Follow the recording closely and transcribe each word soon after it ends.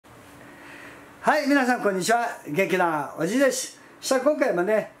はい、皆さんこんにちは。元気なおじいです。さあ今回も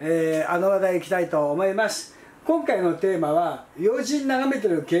ね、あの話題いきたいと思います。今回のテーマは、要人眺めて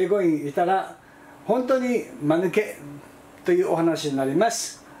る警護員いたら本当に間抜けというお話になりま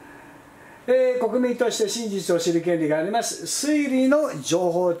す。国民として真実を知る権利があります。推理の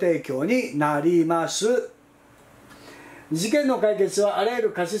情報提供になります。事件の解決はあらゆ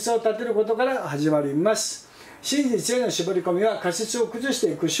る仮説を立てることから始まります。真実への絞り込みは仮説を崩し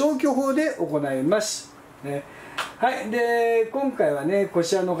ていく消去法で行います。はい、で今回はね、こ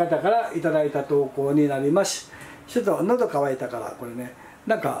ちらの方からいただいた投稿になります。ちょっと喉乾いたからこれね、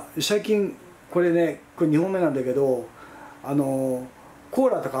なんか最近これね、これ2本目なんだけど、コー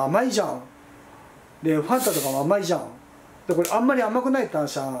ラとか甘いじゃん。でファンタとかも甘いじゃん。でこれあんまり甘くない炭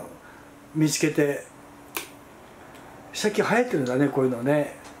酸見つけて、最近流行ってるんだね、こういうの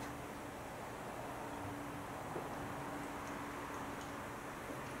ね。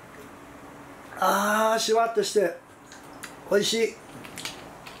シュワッとして美味しい。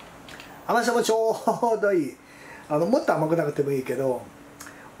甘さもちょうどいい。もっと甘くなくてもいいけど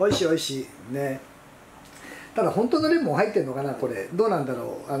美味しい美味しいね。ただ本当のレモン入ってんのかな、これどうなんだ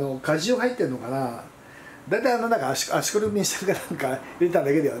ろう。果汁入ってんのかな。だいたいなんかアスコルビン酸かなんか入れた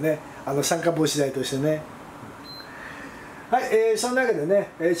だけだよね、酸化防止剤としてね。はい、そんなわけでね、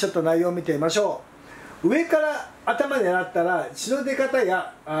ちょっと内容を見てみましょう。上から頭狙ったら血の出方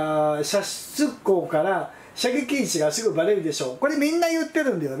や射出口から射撃位置がすぐバレるでしょう。これみんな言って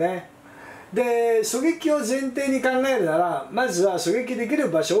るんだよね。で狙撃を前提に考えるなら、まずは狙撃できる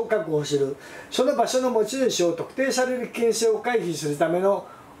場所を確保する。その場所の持ち主を特定される危険性を回避するための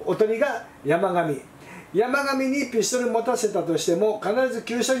おとりが山上。山上にピストル持たせたとしても必ず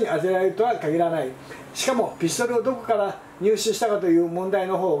急所に当てられるとは限らない。しかもピストルをどこから入手したかという問題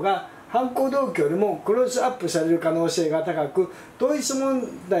の方が犯行動機よりもクローズアップされる可能性が高く、同一問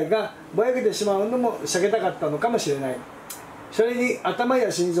題がぼやけてしまうのも避けたかったのかもしれない。それに頭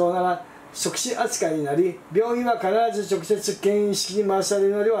や心臓なら即死扱いになり、病院は必ず直接牽引式に回され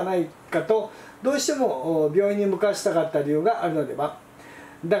るのではないかと、どうしても病院に向かわせたかった理由があるのでは。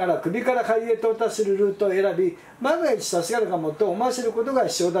だから首から肺へ到達するルートを選び、万が一助かるかもと思わせることが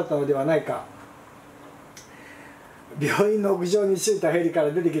必要だったのではないか。病院の屋上に着いたヘリから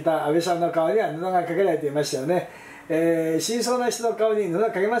出てきた安倍さんの顔には布がかけられていましたよね。死にそうな人の顔に布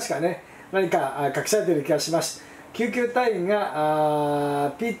かけますかね。何か隠されている気がします。救急隊員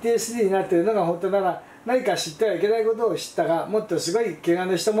がPTSD になっているのが本当なら、何か知ってはいけないことを知ったが、もっとすごい怪我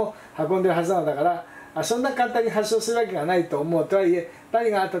の人も運んでるはずなのだから、そんな簡単に発症するわけがないと思うとはいえ、何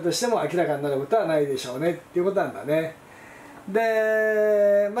があったとしても明らかになることはないでしょうねっていうことなんだね。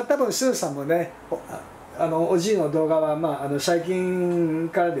で多分スーさんもね、おじいの動画は、最近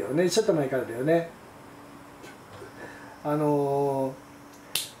からだよね、ちょっと前からだよね。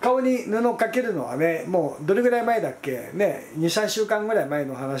顔に布かけるのはね、もうどれぐらい前だっけね、2、3週間ぐらい前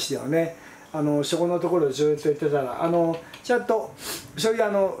の話だよね。そこのところをずっと言ってたら、ちゃんとそういう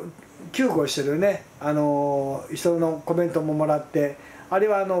救護してるね、人のコメントももらって、あれ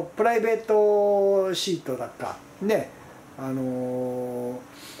はプライベートシートだっかね、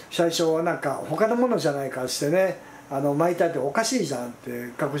最初はなんか他のものじゃないかってね、巻いてあっておかしいじゃんって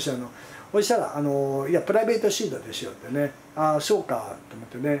隠したの。そしたらいやプライベートシートですよってね、ああそうかと思っ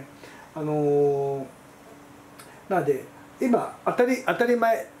てね。なので今当たり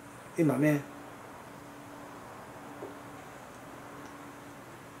前、今ね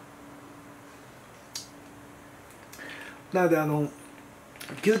なので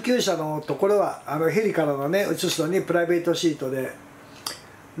救急車のところはヘリからのね移すのにプライベートシートで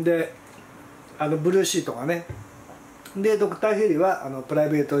ブルーシートがね、でドクターヘリはプライ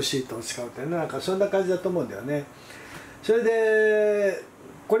ベートシートを使うってね、なんかそんな感じだと思うんだよね。それで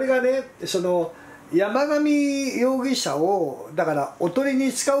これがね、その山上容疑者をだからおとり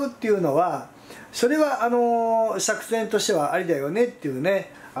に使うっていうのは、それは作戦としてはありだよねっていう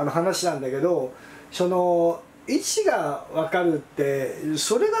ね話なんだけど、その位置が分かるって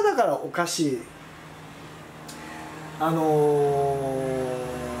それがだからおかしい。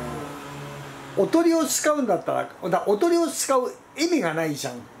おとりを使うんだったら、おとりを使う意味がないじ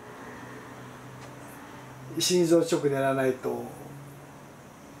ゃん。心臓直狙わないと。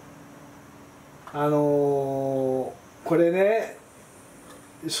これね、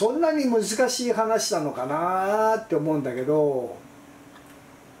そんなに難しい話なのかなって思うんだけど、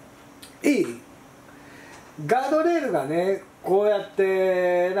ガードレールがねこうやっ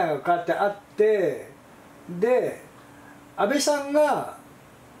てなんかこうやってあって、で安倍さんが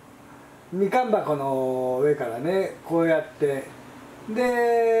みかん箱の上からねこうやって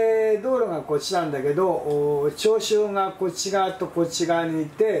で道路がこっちなんだけど聴衆がこっち側とこっち側にい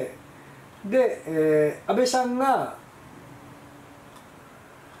て、で、安倍さんが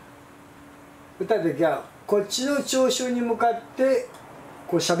打った時はこっちの聴衆に向かって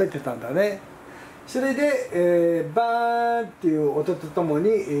こう喋ってたんだね。それで、バーンっていう音ととも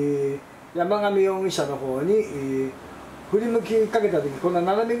に、山上容疑者の方に、振り向きかけた時こんな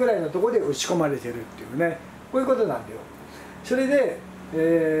斜めぐらいのところで撃ち込まれてるっていうね、こういうことなんだよ。それ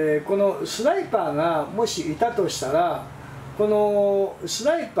で、このスナイパーがもしいたとしたら、このス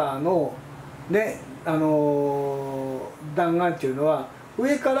ナイパーのね、弾丸っていうのは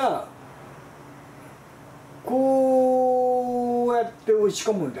上からこうやって撃ち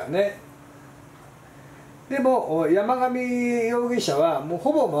込むんだよね。でも山上容疑者はもう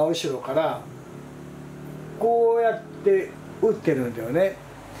ほぼ真後ろからこうやって撃ってるんだよね。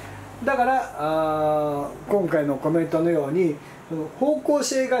だから今回のコメントのように方向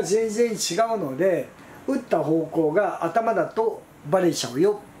性が全然違うので、撃った方向が頭だとバレちゃう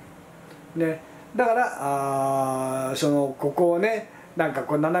よ、ね、だからここをね、なんか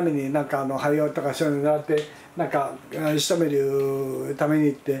こう斜めになんか肺葉とかそういうの狙ってなんか仕留めるために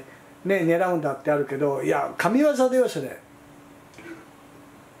ってね狙うんだってあるけど、いや神業だよそれ。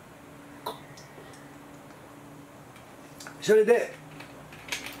それで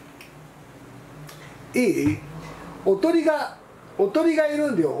いい？おとりがい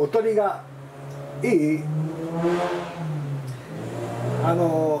るんだよ、おとりが。いい？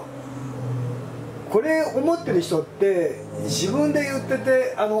これ思ってる人って自分で言って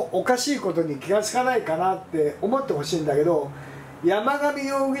ておかしいことに気がつかないかなって思ってほしいんだけど、山上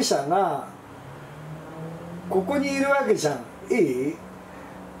容疑者がここにいるわけじゃん。いい？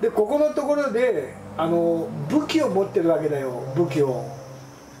でここのところで武器を持ってるわけだよ、武器を。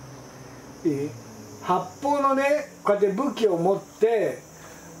いい？発砲のね、こうやって武器を持って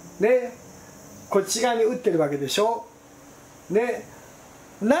ね、こっち側に撃ってるわけでしょ。ね、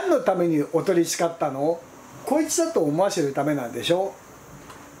何のためにおとり使ったの？こいつだと思わせるためなんでしょ。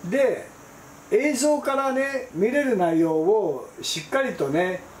で映像からね見れる内容をしっかりと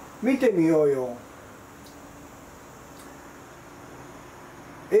ね見てみようよ。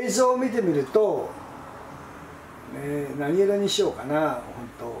映像を見てみると、ね、何色にしようかな、本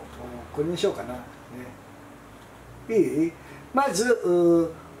当これにしようかな、ね、いい？まず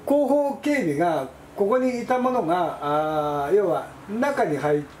後方警備がここにいたものが要は中に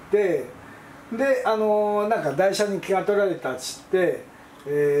入って、でなんか台車に気が取られたっつって、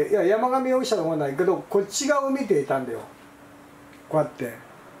いや山上容疑者の方ないけどこっち側を見ていたんだよ、こうやって。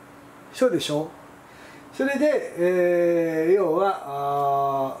そうでしょ。それで、要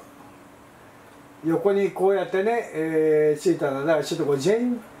は横にこうやってね、ついたのでちょっとこう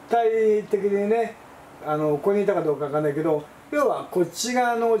全体的にねここにいたかどうかわかんないけど、要はこっち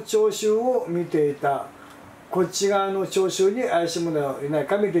側の聴衆を見ていた、こっち側の聴衆に怪しい者がいない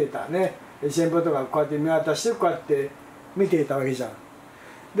か見ていたね、前方とかこうやって見渡してこうやって見ていたわけじゃん。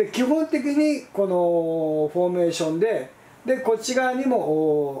で基本的にこのフォーメーションでこっち側に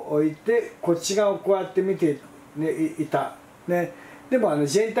も置いてこっち側をこうやって見て、ね、いた、ね、でも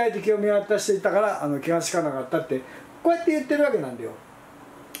全体的を見渡していたから気がつかなかったってこうやって言ってるわけなんだよ。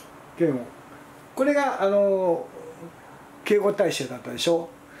でもこれが警護体制だったでしょ。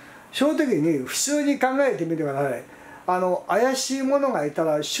その時に普通に考えてみてください。怪しいものがいた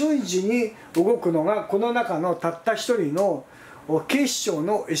ら瞬時に動くのがこの中のたった一人の警視庁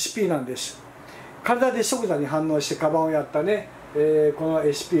の SP なんです。体で即座に反応してカバンをやったね、この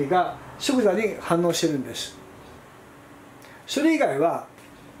SP が即座に反応してるんです。それ以外は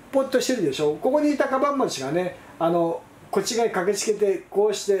ポッとしてるでしょ。ここにいたカバン持ちがねこっち側に駆けつけてこ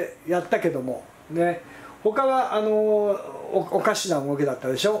うしてやったけどもね、他はおかしな動きだった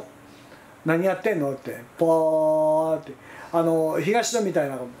でしょ。何やってんのってポーって東野みたい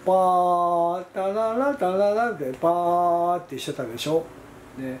なのがパーッタララタララってパーってしてたでしょ、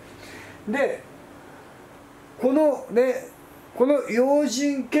ね、でこの要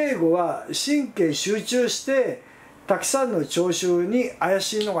人警護は神経集中してたくさんの聴衆に怪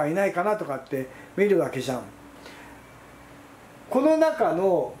しいのがいないかなとかって見るわけじゃん。この中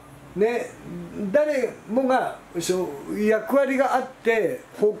のね、誰もが役割があって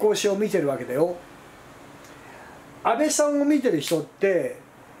方向性を見てるわけだよ。安倍さんを見てる人って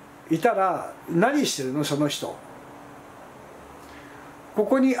いたら何してるのその人。こ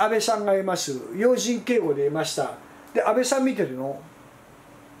こに安倍さんがいます、要人警護でいました。で安倍さん見てるの？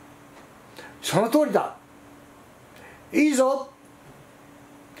その通りだ、いいぞ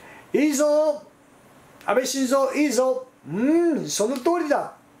いいぞ安倍晋三いいぞ、その通り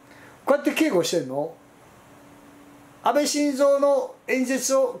だ、こうやって警護してんの？安倍晋三の演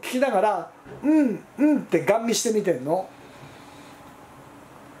説を聞きながらってガン見してみてんの？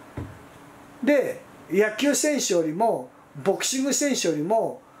で野球選手よりもボクシング選手より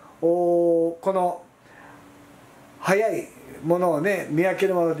もこの速いものをね見分け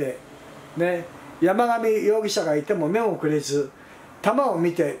るものでね、山上容疑者がいても目もくれず球を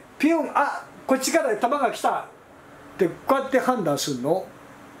見てピュン、あ、こっちから球が来たってこうやって判断するの？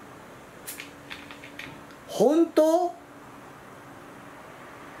本当？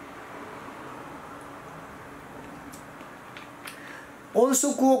音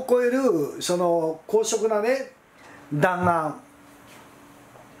速を超えるその高速なね弾丸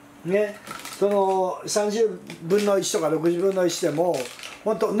ね、その30分の1とか60分の1でも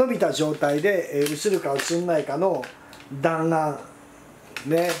本当伸びた状態で映るか映んないかの弾丸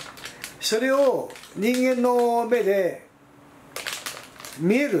ね、それを人間の目で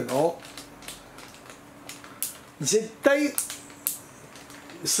見えるの？絶対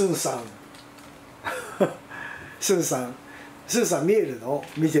スンさんスンさん見えるの？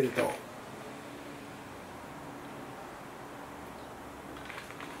見てると。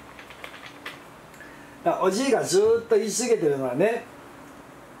おじいがずっと言い続けてるのはね、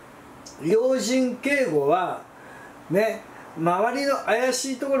要人警護はね、周りの怪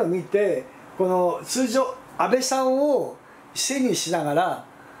しいところを見て、この通常安倍さんを背にしながら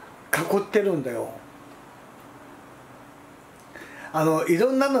囲ってるんだよ。い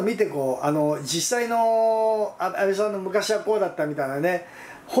ろんなの見てこう実際の安倍さんの昔はこうだったみたいなね、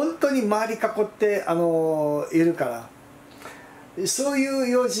本当に周り囲っているから、そういう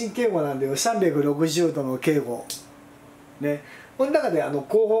要人警護なんだよ。360度の警護ね。この中で後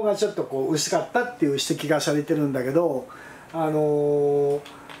方がちょっとこう薄かったっていう指摘がされてるんだけど、囲う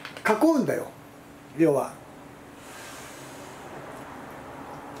んだよ、要は。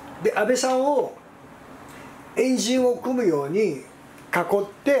で安倍さんを円陣を組むように囲っ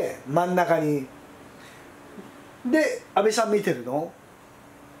て真ん中に。で安倍さん見てるの？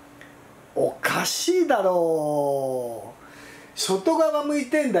おかしいだろう。外側向い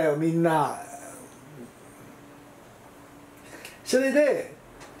てんだよみんな。それで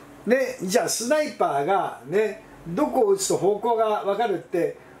ね、じゃあスナイパーがねどこを撃つと方向が分かるっ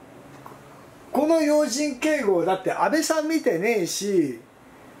て、この要人警護だって安倍さん見てねえし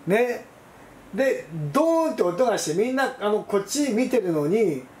ね、でドーンって音がしてみんなこっち見てるの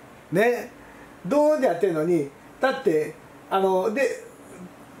にね、ドーンってやってるのに、だってで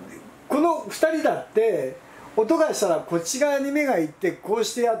この2人だって音がしたらこっち側に目がいってこう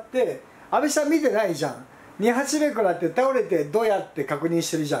してやって、安倍さん見てないじゃん。2発目からって倒れてどうやって確認し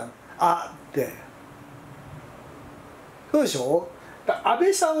てるじゃん。あってそうでしょ。安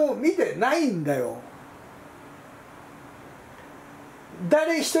倍さんを見てないんだよ。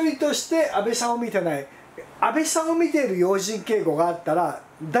誰一人として安倍さんを見てない。安倍さんを見ている要人警護があったら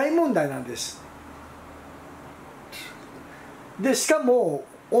大問題なんです。でしかも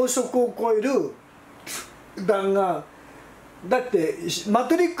音速を超える弾丸だって、マ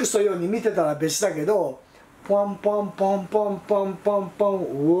トリックスのように見てたら別だけど、ポンポンポンポンポンポンポン、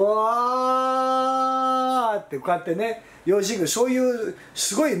うわーってこうやってね、要人警護、そういう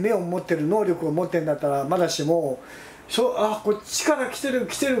すごい目を持ってる能力を持ってるんだったらまだしも、あ、こっちから来てる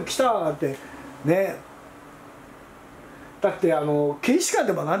来たってね。だって警視官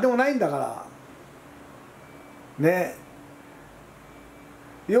でも何でもないんだからね。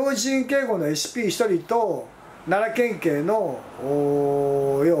要人警護の SP1 人と奈良県警の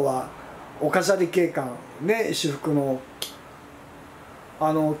要はお飾り警官ね、私服の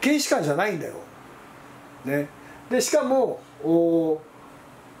警視官じゃないんだよね。でしかも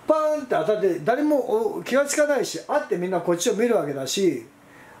パーンって当たって誰も気が付かないし、あってみんなこっちを見るわけだし、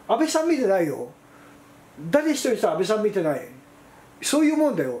安倍さん見てないよ。誰一人安倍さん見てない。そういう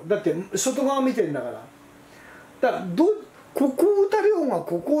もんだよ。だって外側見てるんだから。だからここを撃たれようが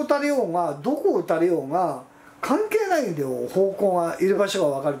ここを撃たれようがどこを撃たれようが関係ないんだよ。方向がいる場所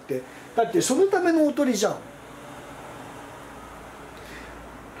が分かるって。だってそのためのおとりじゃん。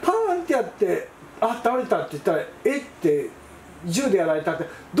パーンってやってあ倒れたって言ったらえって銃でやられたって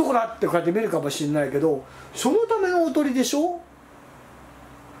どこだってこうやって見るかもしれないけど、そのためのおとりでしょ。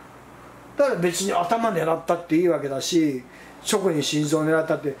だから別に頭狙ったっていいわけだし、直に心臓を狙っ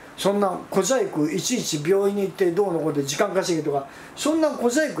たって、そんな小細工いちいち病院に行ってどうのこうで時間稼ぎとかそんな小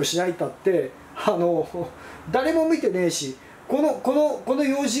細工しないったって誰も見てねえし、この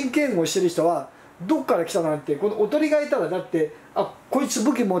要人警護をしてる人はどっから来たなんて、このおとりがいたらだってこいつ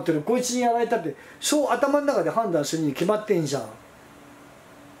武器持ってる、こいつにやられたってそう頭の中で判断するに決まってんじゃん。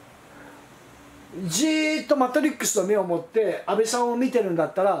じーっとマトリックスの目を持って安倍さんを見てるんだ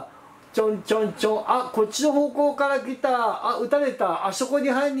ったら、ちょんちょんちょん、こっちの方向から来た、撃たれた、あそこに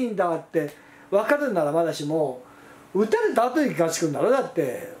犯人だって分かるんならまだしも、撃たれた後に気が付くんだろ。だっ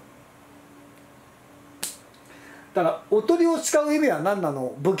てだからおとりを使う意味は何な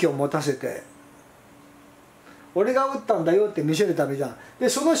の、武器を持たせて俺が撃ったんだよって見せるためじゃん。で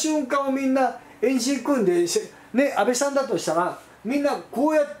その瞬間をみんなエンジン組んでね、安倍さんだとしたらみんなこ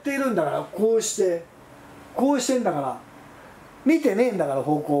うやっているんだから、こうしてんだから、見てねえんだから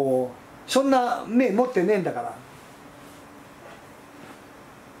方向を、そんな目持ってねえんだから、ね、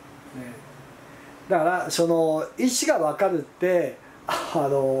だからその位置が分かるって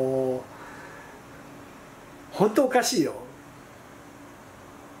本当おかしいよ、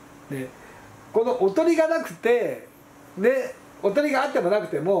ね、このおとりがなくて、ね、おとりがあってもなく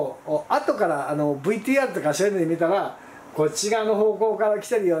ても後からVTR とかそういうのに見たらこっち側の方向から来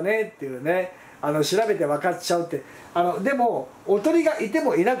てるよねっていうね、調べて分かっちゃうって。でもおとりがいて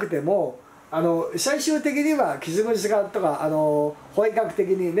もいなくても最終的には傷口がとか法医学的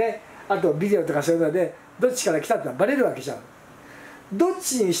にね、あとビデオとかそういうのでどっちから来たってのはバレるわけじゃん。どっ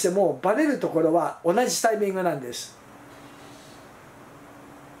ちにしてもバレるところは同じタイミングなんです。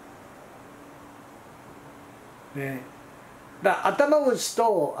ね、だから頭打ちと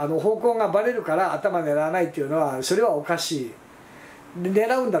方向がバレるから頭狙わないっていうのはそれはおかしい。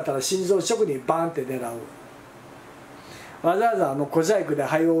狙うんだったら心臓直にバーンって狙う。わざわざ小細工で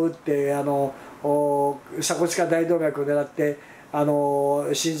肺を打って鎖骨か大動脈を狙って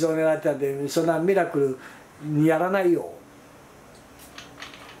心臓を狙ってたんで、そんなミラクルにやらないよ。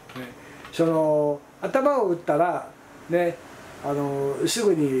その頭を打ったらね、す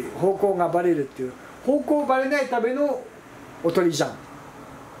ぐに方向がバレるっていう、方向バレないためのおとりじゃん。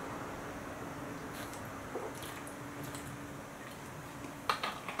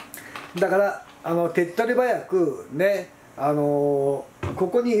だから手っ取り早くね、こ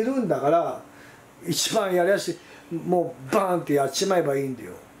こにいるんだから一番やりやすい、もうバーンってやっちまえばいいんだ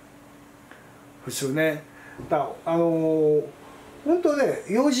よ普通ね。だ本当ね、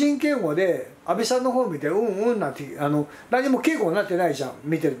要人警護で安倍さんの方見てなんて何も警護になってないじゃん。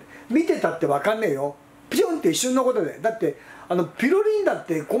見てたって分かんねえよ、ピョンって一瞬のことで。だってピロリンだっ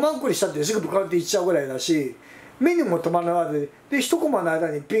てコマンコリしたってすぐブカンっていっちゃうぐらいだし、目にも止まらないで一コマの間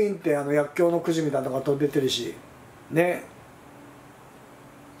にピンって薬莢のくじみたいなのが飛んでってるしね。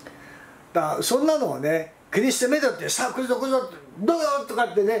だからそんなのをね気にして目だってさあ来るぞ来るぞどうよとか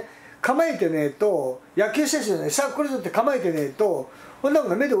ってね構えてねえと、野球選手でねさあ来るぞって構えてねえと、こんなも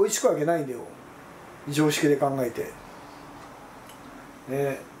の目で追いつくわけないんだよ、常識で考えて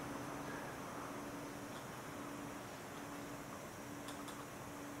ね。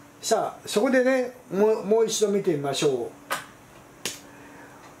さあそこでねもう一度見てみましょ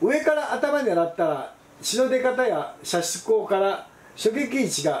う。上から頭狙ったら血の出方や射出口から狙撃位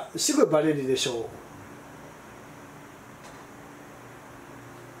置がすぐバレるでしょ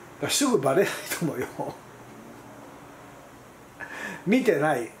う。すぐバレないと思うよ見て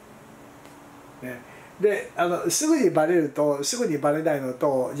ない、ね、ですぐにバレるとすぐにバレないの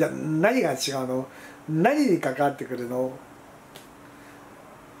と、じゃあ何が違うの、何に関わってくるの。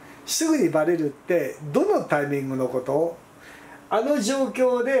すぐにバレるってどのタイミングのこと、状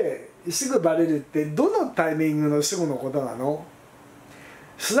況ですぐバレるってどのタイミングのすぐのことなの。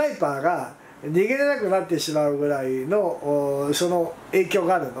スナイパーが逃げれなくなってしまうぐらいのその影響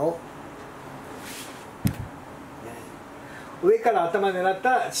があるの。上から頭狙っ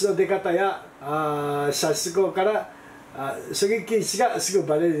た血の出方や射出口から狙撃位置がすぐ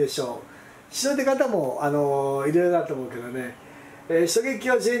バレるでしょう。血の出方もいろいろだと思うけどね、狙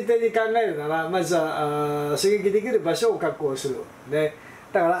撃を前提に考えるならまずは狙撃できる場所を確保する、ね、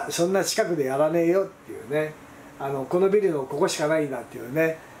だからそんな近くでやらねえよっていうね、このビルのここしかないんだっていう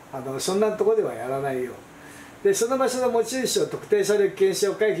ね、そんなところではやらないよ。でその場所の持ち主を特定される危険性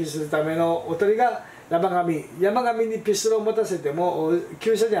を回避するためのおとりが山上にピストルを持たせても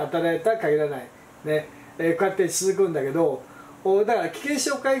急所に当たられたら限らない、ね、こうやって続くんだけど、だから危険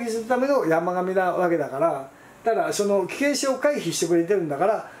性を回避するための山上なわけだから、ただその危険性を回避してくれてるんだ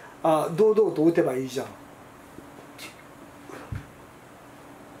から堂々と撃てばいいじゃん。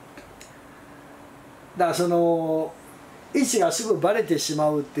だからその位置がすぐバレてしま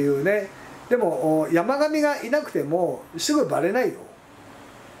うっていうね。でも山上がいなくてもすぐバレないよ、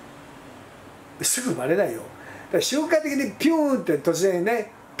すぐバレないよ。だから瞬間的にピューンって突然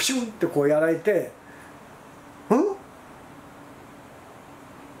ねピシュンってこうやられて「ん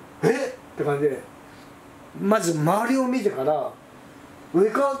えっ?」って感じでまず周りを見てから「上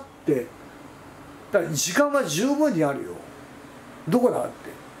か?」ってだから時間は十分にあるよ、どこだっ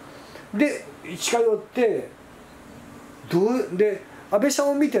てで近寄ってで安倍さ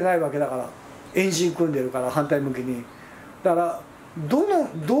んを見てないわけだから、エンジン組んでるから反対向きに、だからどの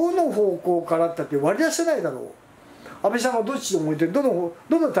方向からったって割り出せないだろう。安倍さんがどっちを向いてどの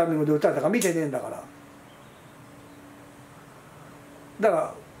タイミングで撃たれたか見てねえんだからだか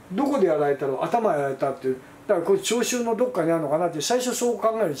らどこでやられたの、頭やられたっていう、だからこれ聴衆のどっかにあるのかなって最初そう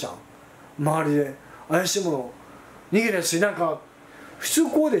考えるじゃん。周りで怪しいもの逃げるやついないか、普通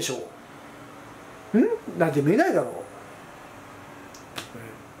こうでしょ。なんて見ないだろ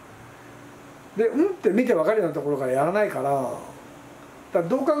う。でって見て分かるようなところからやらないから、だから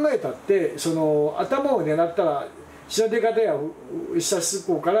どう考えたってその頭を狙ったら下出方や下出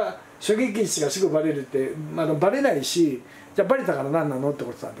港から狙撃位置がすぐバレるって、バレないし、じゃあバレたから何なのって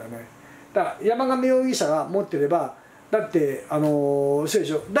ことなんだよね。だから山上容疑者が持ってれば、だってそうで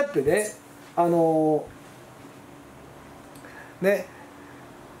しょ。だってね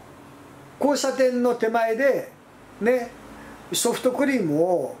交差点の手前でねソフトクリーム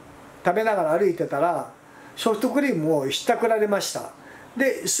を食べながら歩いてたらソフトクリームをひったくられました。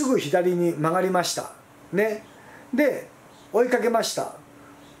ですぐ左に曲がりましたね。で追いかけました。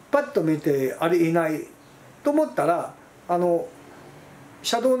パッと見てあれいないと思ったら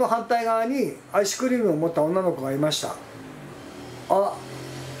車道の反対側にアイスクリームを持った女の子がいました。あ、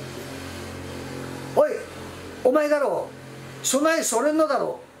おいお前だろう、備えそれんのだ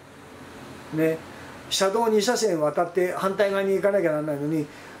ろうね。車道2車線渡って反対側に行かなきゃならないのに、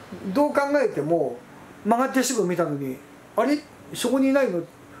どう考えても曲がってすぐ見たのに、あれそこにいないの、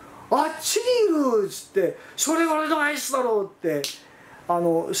あっちにいるっつって、それ俺のアイスだろうって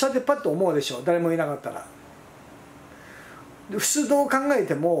そうやってパッと思うでしょ、誰もいなかったら。普通どう考え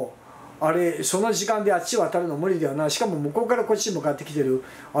てもあれその時間であっち渡るの無理だよな、しかも向こうからこっちに向かってきてる、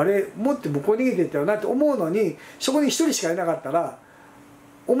あれ持って向こう逃げてったよなって思うのに、そこに一人しかいなかったら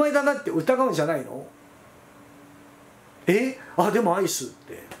お前だなって疑うんじゃないの。でもアイスっ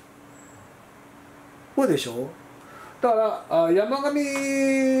てそうでしょ。だから山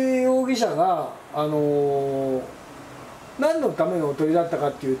上容疑者が何のためのおとりだったか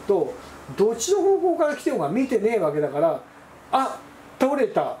っていうと、どっちの方向から来てもが見てねえわけだから、あ倒れ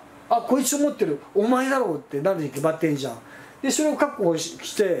た、あこいつ持ってる、お前だろうってなるに決まってんじゃん。でそれを確保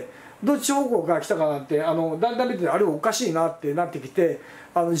してどっち方向から来たかなんてだんだん見てあれおかしいなってなってきて、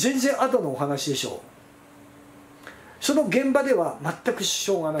全然後のお話でしょ。その現場では全く支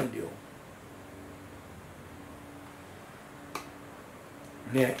障がないんだよ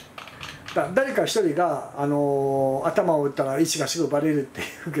ね。誰か一人が頭を打ったら位置がすぐバレるって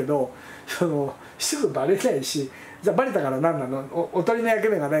言うけど、すぐバレないし、じゃあバレたから何なの、おとりの役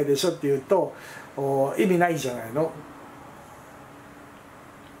目がないでしょって言うと意味ないんじゃないの。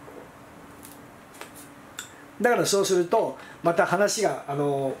だからそうするとまた話が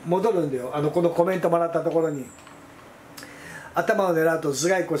戻るんだよ。このコメントもらったところに、頭を狙うと頭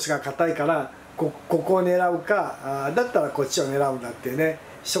蓋骨が硬いからここを狙うか、だったらこっちを狙うんだってね、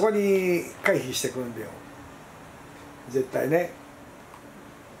そこに回避してくるんだよ絶対ね。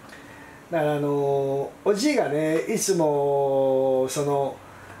だからおじいがねいつも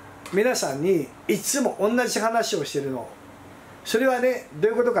皆さんにいつも同じ話をしてるの。それはねど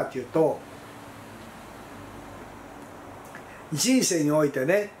ういうことかっていうと、人生において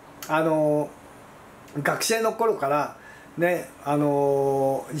ね学生の頃からね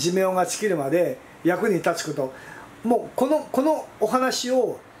寿命が尽きるまで役に立つこと、もうこのお話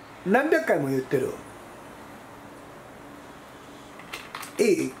を何百回も言ってる。い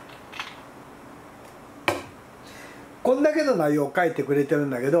い？こんだけの内容を書いてくれてるん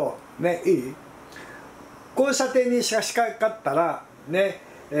だけどね、いい？交差点に差し掛かったらね、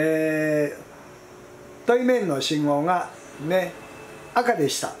対面の信号がね赤で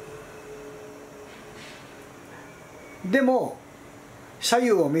した。でも左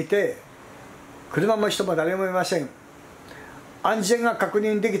右を見て車も人も誰もいません。安全が確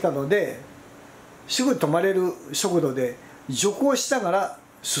認できたのですぐ止まれる速度で徐行しながら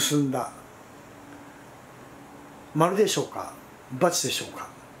進んだ。丸でしょうか×でしょうか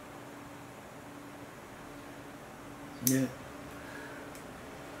ね。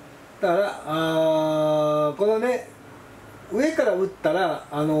だからこのね上から撃ったら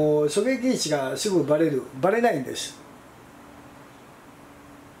狙撃位置がすぐバレないんです。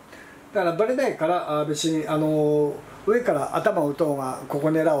だからバレないから別に上から頭を撃とうがここ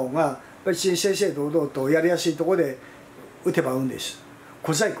狙おうが別に正々堂々とやりやすいところで撃てば撃うんです。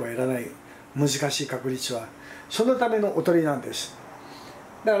小細工はいらない、難しい確率は。そのためのおとりなんです。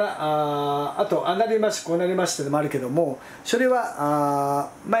だからあとああなりますこうなりますってのもあるけども、それ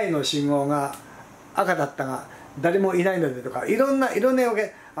は前の信号が赤だったが誰もいないのでとか、いろんな要件、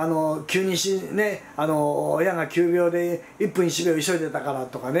急にね親が急病で1分1秒急いでたから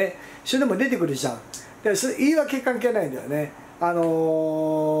とかね、それでも出てくるじゃん。でそれ言い訳関係ないんだよね。上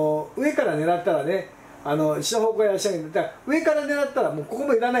から狙ったらね下方向やらっしゃるんだから、上から狙ったらもうここ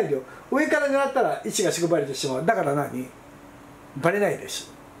もいらないんだよ。上から狙ったら位置がすぐバレてしまう。だから何バレないで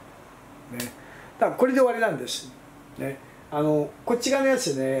す、ね、だからこれで終わりなんです、ね、こっち側のや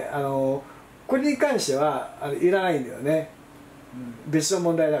つね、これに関してはいらないんだよね、別の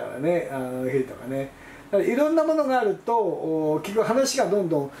問題だからね、ヘリとかね。だからいろんなものがあると結局話がどん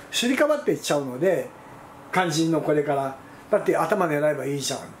どんすり替わっていっちゃうので、肝心のこれからだって頭狙えばいい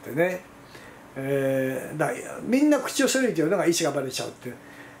じゃんってね、みんな口を揃えてるのが位置がバレちゃうって、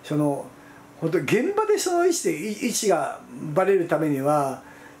本当現場でその位置がバレるためには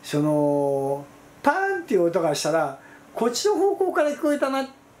パーンっていう音がしたらこっちの方向から聞こえたなっ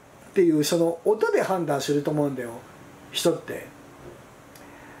ていうその音で判断すると思うんだよ、人って。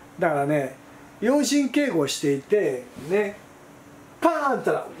だからね、要人警護をしていてね、パーンっ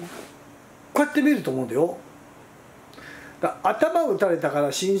てこうやって見ると思うんだよ。頭を打たれたか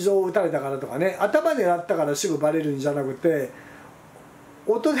ら心臓を打たれたからとかね、頭狙ったからすぐバレるんじゃなくて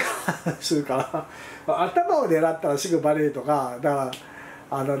音で判断するから頭を狙ったらすぐバレるとか、だか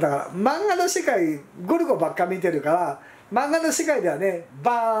ら漫画の世界ゴルゴばっか見てるから、漫画の世界ではね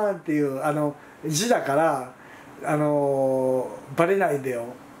バーンっていう字だからバレないんだよ、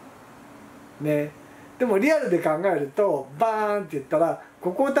ね。でもリアルで考えるとバーンって言ったら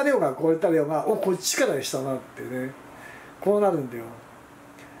ここ打たれようがこう打たれようがこっちからでしたなってね、こうなるんだよ。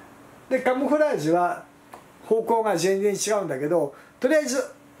でカムフラージュは方向が全然違うんだけど、とりあえず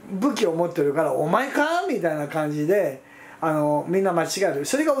武器を持ってるから「お前か?」みたいな感じでみんな間違える。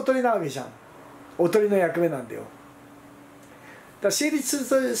それがおとりなわけじゃん。おとりの役目なんだよ。だから成立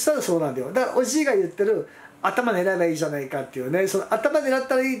としたらそうなんだよ。だからおじいが言ってる頭狙えばいいじゃないかっていうね、その頭狙っ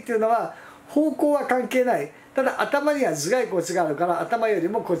たらいいっていうのは方向は関係ない。ただ頭には頭蓋骨があるから、頭より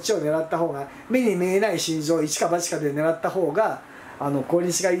もこっちを狙った方が、目に見えない心臓を一か八かで狙った方が効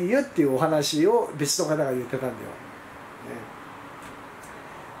率がいいよっていうお話を別の方が言ってたんだよ、ね。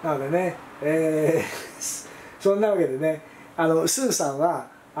なのでね、そんなわけでね、スーさんは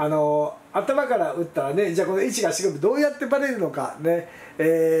頭から打ったらね、じゃあこの位置がすごくどうやってバレるのかね、リ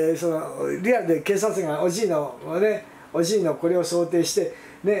アルで警察がおじいのこれを想定して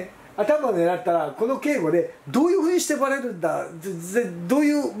ね、頭を狙ったらこの警護でどういうふうにしてバレるんだ、どう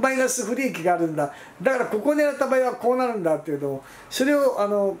いうマイナス不利益があるんだ、だからここを狙った場合はこうなるんだっていうのを、それ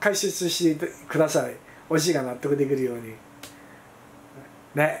を解説してください。おじいが納得できるように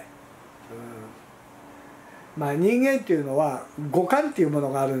ね。まあ人間っていうのは五感っていうもの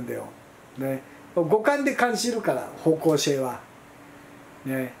があるんだよ、ね。五感で感じるから、方向性は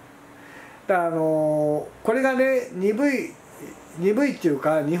ね。だからこれがね鈍いっていう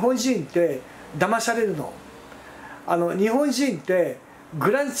か、日本人って騙されるの。日本人ってグ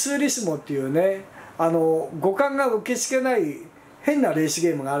ランツーリスモっていうね、五感が受け付けない変なレース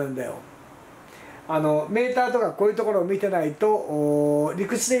ゲームがあるんだよ。メーターとかこういうところを見てないと、理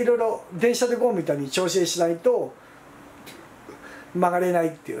屈でいろいろ電車でゴーみたいに調整しないと曲がれない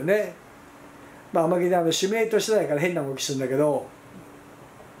っていうね。まああまりシミュレートしてないから変な動きするんだけど、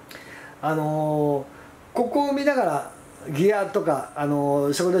ここを見ながらギアとか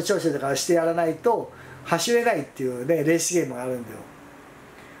速度調整とかしてやらないと走れないっていうね、レースゲームがあるんだよ。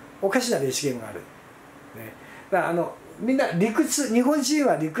おかしなレースゲームがある、ね。だからみんな理屈、日本人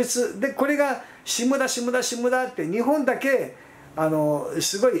は理屈で、これがシムだって日本だけ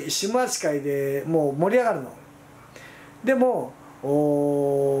すごいシム扱いでもう盛り上がるの。でも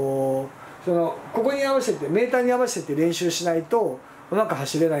ここに合わせてメーターに合わせて練習しないとうまく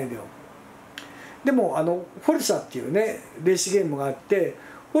走れないんだよ。でもフォルサっていうねレースゲームがあって、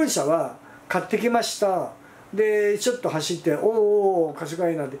フォルサは買ってきました。でちょっと走って「おお賢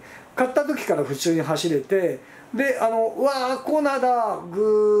いな」って買った時から普通に走れて、でうわーコーナーだ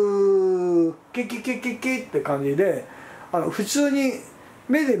グーキキキキキって感じで普通に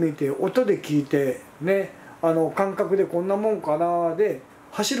目で見て音で聞いてね、感覚でこんなもんかなで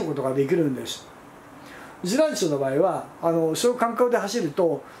走ることができるんです。ジランチの場合はそういう感覚で走る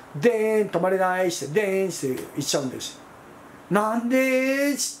とでーん止まれないってでーんって言っちゃうんです。なん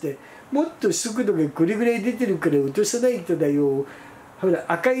でーっつって、もっと速度がこれぐらい出てるから落とさないとだよ、ほら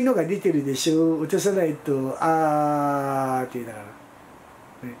赤いのが出てるでしょ、落とさないとあーって言いながら、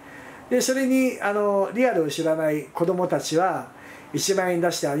ね、でそれにリアルを知らない子供たちは1万円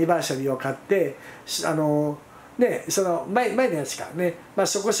出してアニバーサリーを買ってね、その前のやつかね、まあ、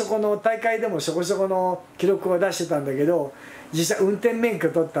そこそこの大会でもそこそこの記録を出してたんだけど、実際運転免許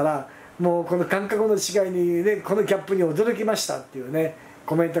取ったらもうこの感覚の違いにね、このギャップに驚きましたっていうね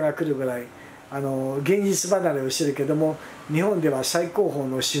コメントが来るぐらい現実離れをしてるけども、日本では最高峰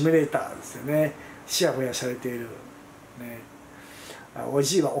のシミュレーターですよね、ちやほやされている、ね、お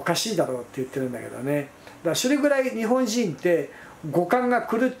じいはおかしいだろうって言ってるんだけどね。だからそれぐらい日本人って五感が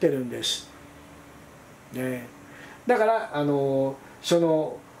狂ってるんです、ね。だからそ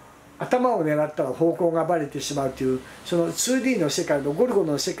の頭を狙ったら方向がバレてしまうというその 2D の世界のゴルゴ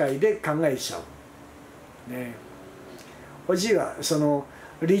の世界で考えちゃう、ね、おじいはその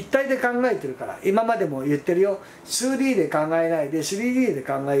立体で考えてるから、今までも言ってるよ、 2D で考えないで 3D で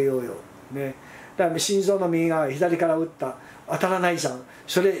考えようよ、ね、だから心臓の右側左から打った当たらないじゃん、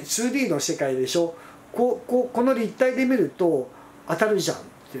それ 2D の世界でしょ、この立体で見ると当たるじゃんっ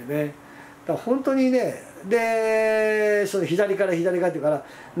ていうね。だから本当にね、でその左から左側っていうから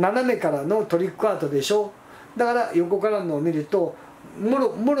斜めからのトリックアートでしょ、だから横からのを見るとも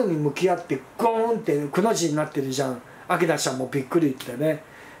ろに向き合ってゴーンってくの字になってるじゃん。明菜ちゃんもびっくりってね。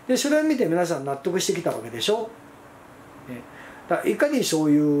でそれを見て皆さん納得してきたわけでしょ。だからいかにそ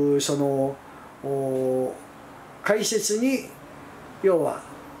ういうその解説に要は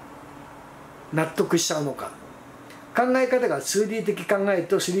納得しちゃうのか、考え方が 2D 的考え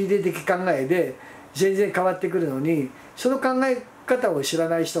と 3D 的考えで全然変わってくるのに、その考え方を知ら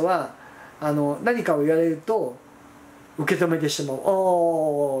ない人は何かを言われると受け止めてしまう、あ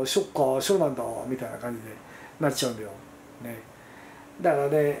あそっかそうなんだみたいな感じでなっちゃうんだよ、ね、だから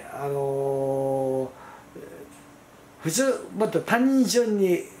ね普通もっと単純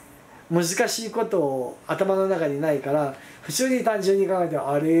に難しいことを頭の中にないから、普通に単純に考えて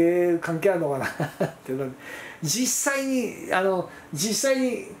あれ関係あるのかなって実際に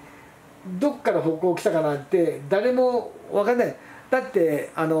どっから方向来たかなんて誰も分かんない。だっ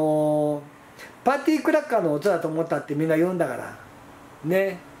てパーティークラッカーの音だと思ったってみんな言うんだから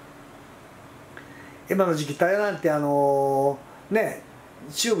ね。今の時期タイヤなんてね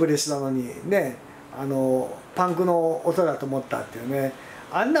チューブレスなのにねパンクの音だと思ったっていうね。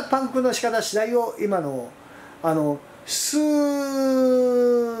あんなパンクの仕方しないよ今のス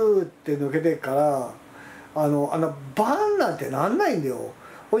ーって抜けてからバーンなんてなんないんだよ。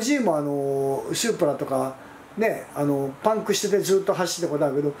おじいもスープラとかねパンクしててずっと走ってこと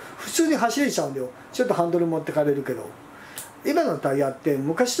だけど普通に走れちゃうんだよ。ちょっとハンドル持ってかれるけど、今のタイヤって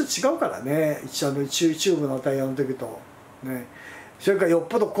昔と違うからね。チューブのタイヤの時とね。それからよっ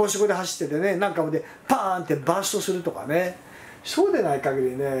ぽど高速で走っててね、なんかでパーンってバーストするとかね、そうでない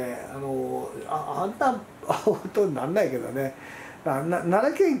限りねあんな音になんないけどね。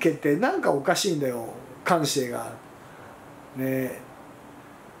奈良県警ってなんかおかしいんだよ、感性がね。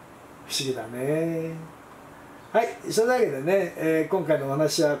不思議だね。はい、それだけでね、今回のお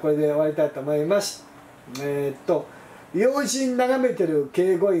話はこれで終わりたいと思います。要人眺めてる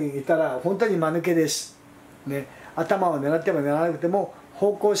警護員いたら本当に間抜けです、ね、頭を狙っても狙わなくても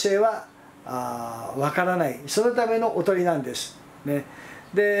方向性はわからない、そのためのおとりなんです、ね、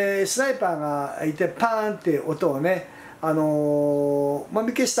でスナイパーがいてパーンって音をねも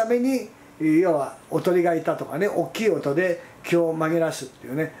み消すために要はおとりがいたとかね、大きい音で気を紛らわすってい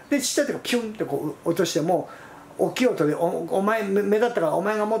うね。でちっちゃい時ピュンってこう落としても大きい音でお前目立ったからお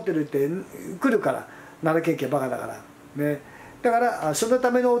前が持ってるって来るから、奈良県警バカだから。ね、だからその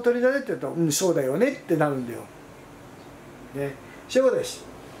ためのおとりだねって言うと、うんそうだよねってなるんだよ。ね、そういうことです。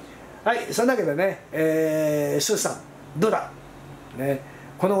はい、そんなわけでね、スーさんどうだ、ね、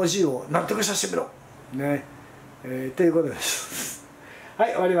このおじいを納得させてみろ、ねということです。は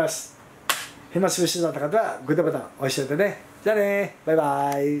い、終わります。暇つぶしだった方はグッドボタン押しておいてね。じゃあね、バイ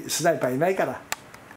バイ。スナイパーいないから。